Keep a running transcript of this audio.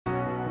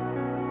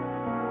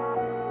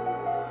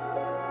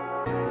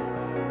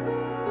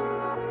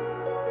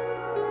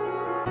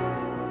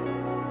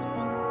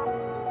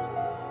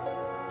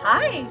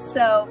Hi,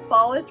 so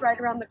fall is right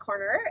around the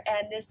corner,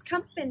 and this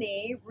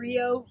company,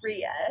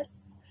 Reoria,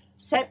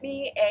 sent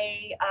me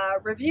a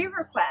review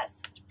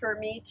request for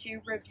me to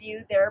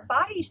review their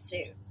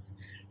bodysuits.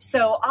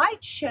 So I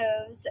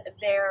chose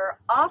their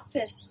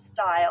office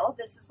style.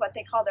 This is what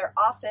they call their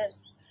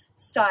office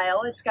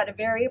style. It's got a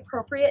very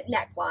appropriate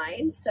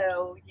neckline,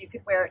 so you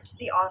could wear it to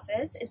the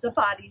office. It's a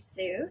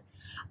bodysuit.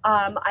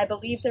 I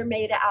believe they're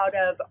made out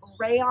of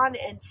rayon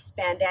and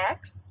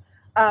spandex.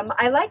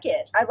 I like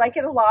it. I like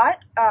it a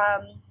lot.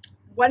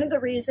 One of the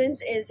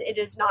reasons is it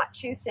is not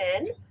too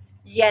thin,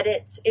 yet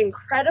it's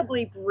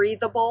incredibly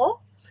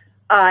breathable.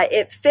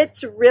 It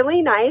fits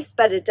really nice,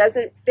 but it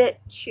doesn't fit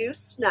too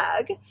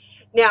snug.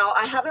 Now,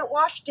 I haven't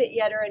washed it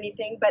yet or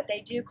anything, but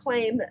they do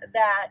claim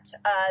that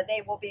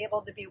they will be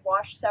able to be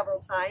washed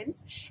several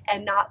times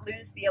and not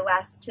lose the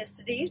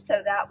elasticity,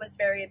 so that was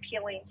very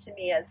appealing to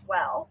me as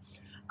well.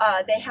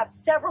 They have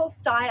several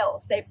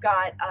styles. They've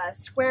got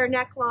square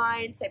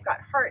necklines, they've got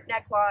heart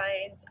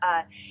necklines,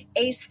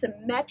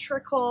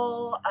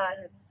 asymmetrical,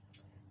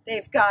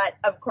 they've got,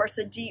 of course,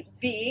 a deep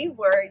V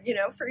where, you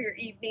know, for your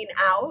evening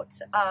out,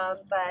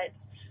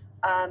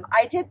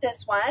 I did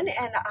this one,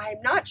 and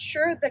I'm not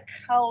sure the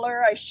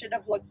color. I should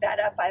have looked that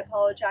up. I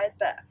apologize,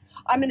 but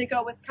I'm going to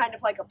go with kind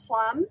of like a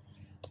plum.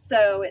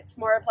 So it's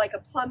more of like a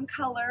plum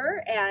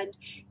color, and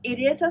it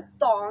is a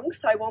thong,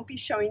 so I won't be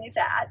showing you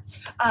that,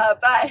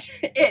 but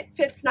it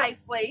fits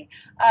nicely.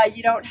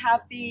 You don't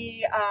have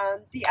the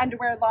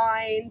underwear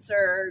lines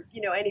or,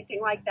 you know, anything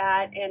like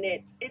that, and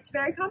it's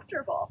very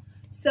comfortable.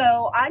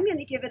 So I'm going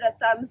to give it a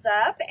thumbs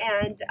up,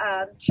 and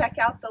check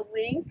out the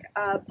link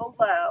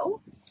below.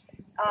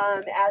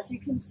 As you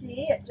can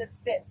see, it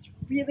just fits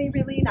really,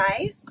 really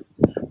nice.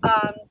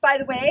 By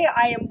the way,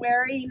 I am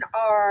wearing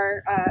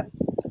our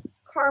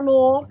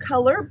Camel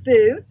color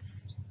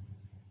boots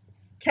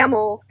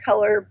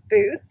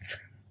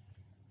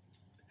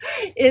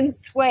in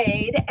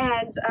suede,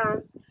 and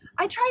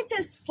I tried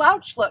this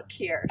slouch look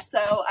here,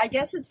 so I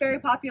guess it's very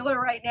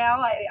popular right now.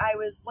 I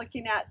was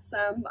looking at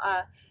some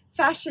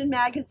fashion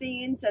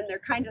magazines, and they're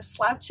kind of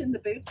slouching the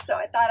boots, so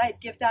I thought I'd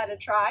give that a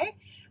try.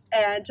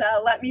 And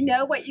let me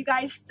know what you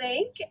guys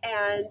think,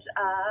 and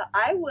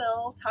I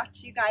will talk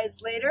to you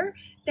guys later.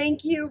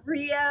 Thank you,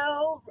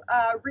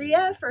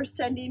 Ria, for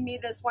sending me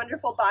this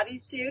wonderful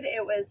bodysuit.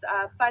 It was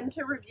fun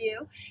to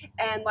review,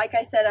 and like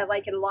I said, I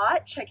like it a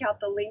lot. Check out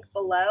the link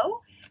below,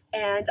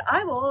 and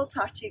I will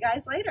talk to you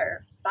guys later.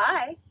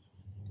 Bye.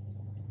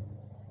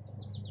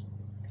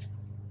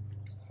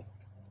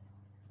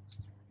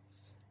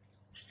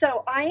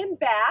 So I am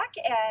back,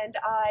 and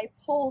I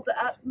pulled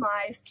up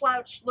my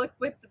slouch look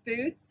with the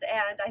boots,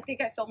 and I think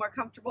I feel more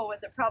comfortable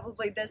with it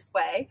probably this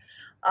way.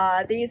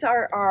 These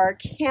are our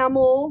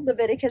Camel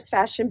Leviticus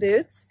fashion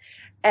boots,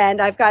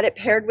 and I've got it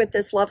paired with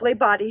this lovely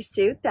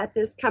bodysuit that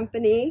this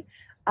company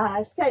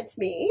sent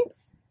me.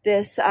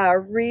 This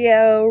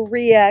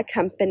Reoria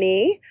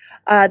company.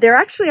 They're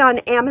actually on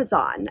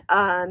Amazon,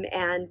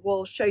 and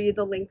we'll show you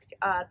the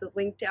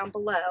link down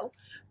below.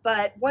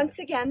 But once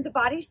again, the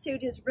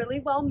bodysuit is really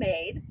well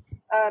made.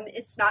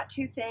 It's not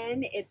too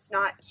thin. It's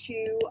not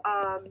too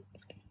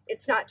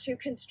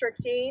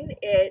constricting.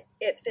 It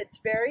fits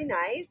very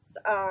nice.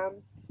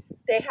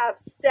 They have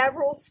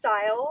several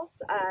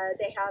styles.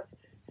 They have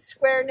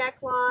square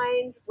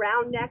necklines,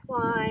 round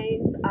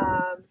necklines.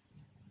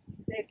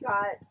 They've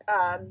got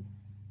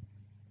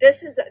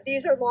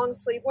these are long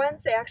sleeve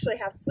ones. They actually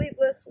have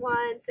sleeveless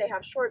ones. They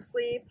have short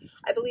sleeve.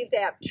 I believe they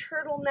have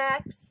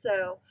turtlenecks.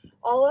 So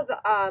all of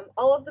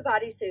the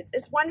bodysuits.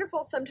 It's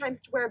wonderful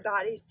sometimes to wear a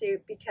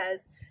bodysuit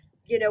because,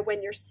 you know,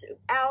 when you're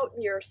out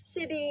and you're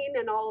sitting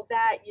and all of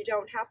that, you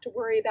don't have to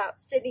worry about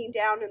sitting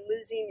down and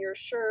losing your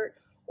shirt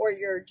or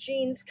your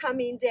jeans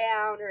coming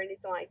down or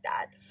anything like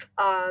that.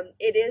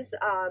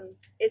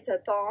 It's a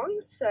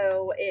thong,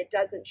 so it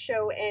doesn't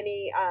show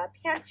any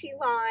panty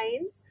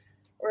lines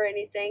or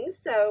anything,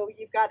 so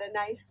you've got a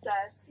nice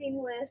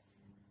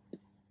seamless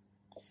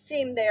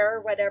seam there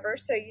or whatever,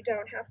 so you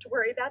don't have to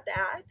worry about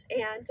that.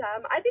 And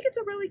I think it's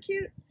a really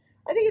cute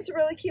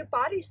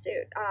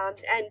bodysuit,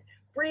 and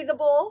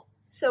breathable,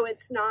 so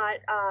it's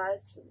not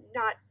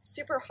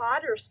super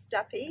hot or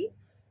stuffy.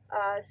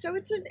 So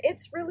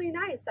it's really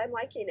nice. I'm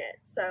liking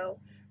it. So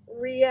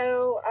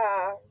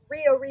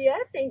Reoria,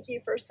 thank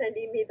you for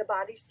sending me the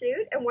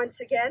bodysuit. And once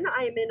again,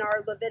 I am in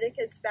our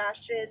Leviticus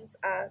Fashions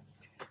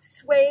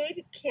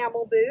suede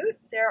camel boot.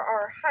 They're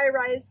our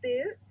high-rise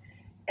boot,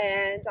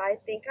 and I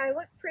think I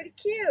look pretty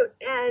cute.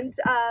 And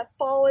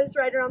fall is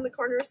right around the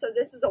corner, so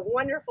this is a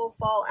wonderful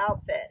fall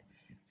outfit.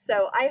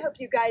 So I hope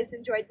you guys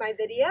enjoyed my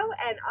video,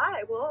 and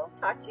I will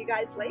talk to you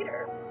guys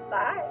later.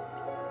 Bye.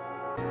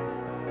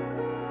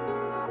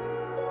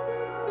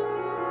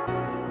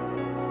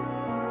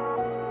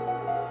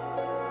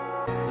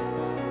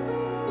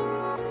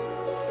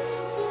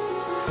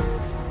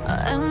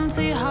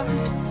 Empty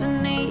hearts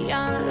and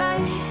neon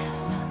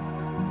lights,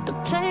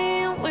 they're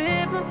playing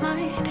with my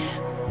mind.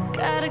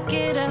 Gotta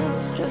get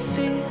out of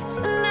here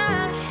tonight.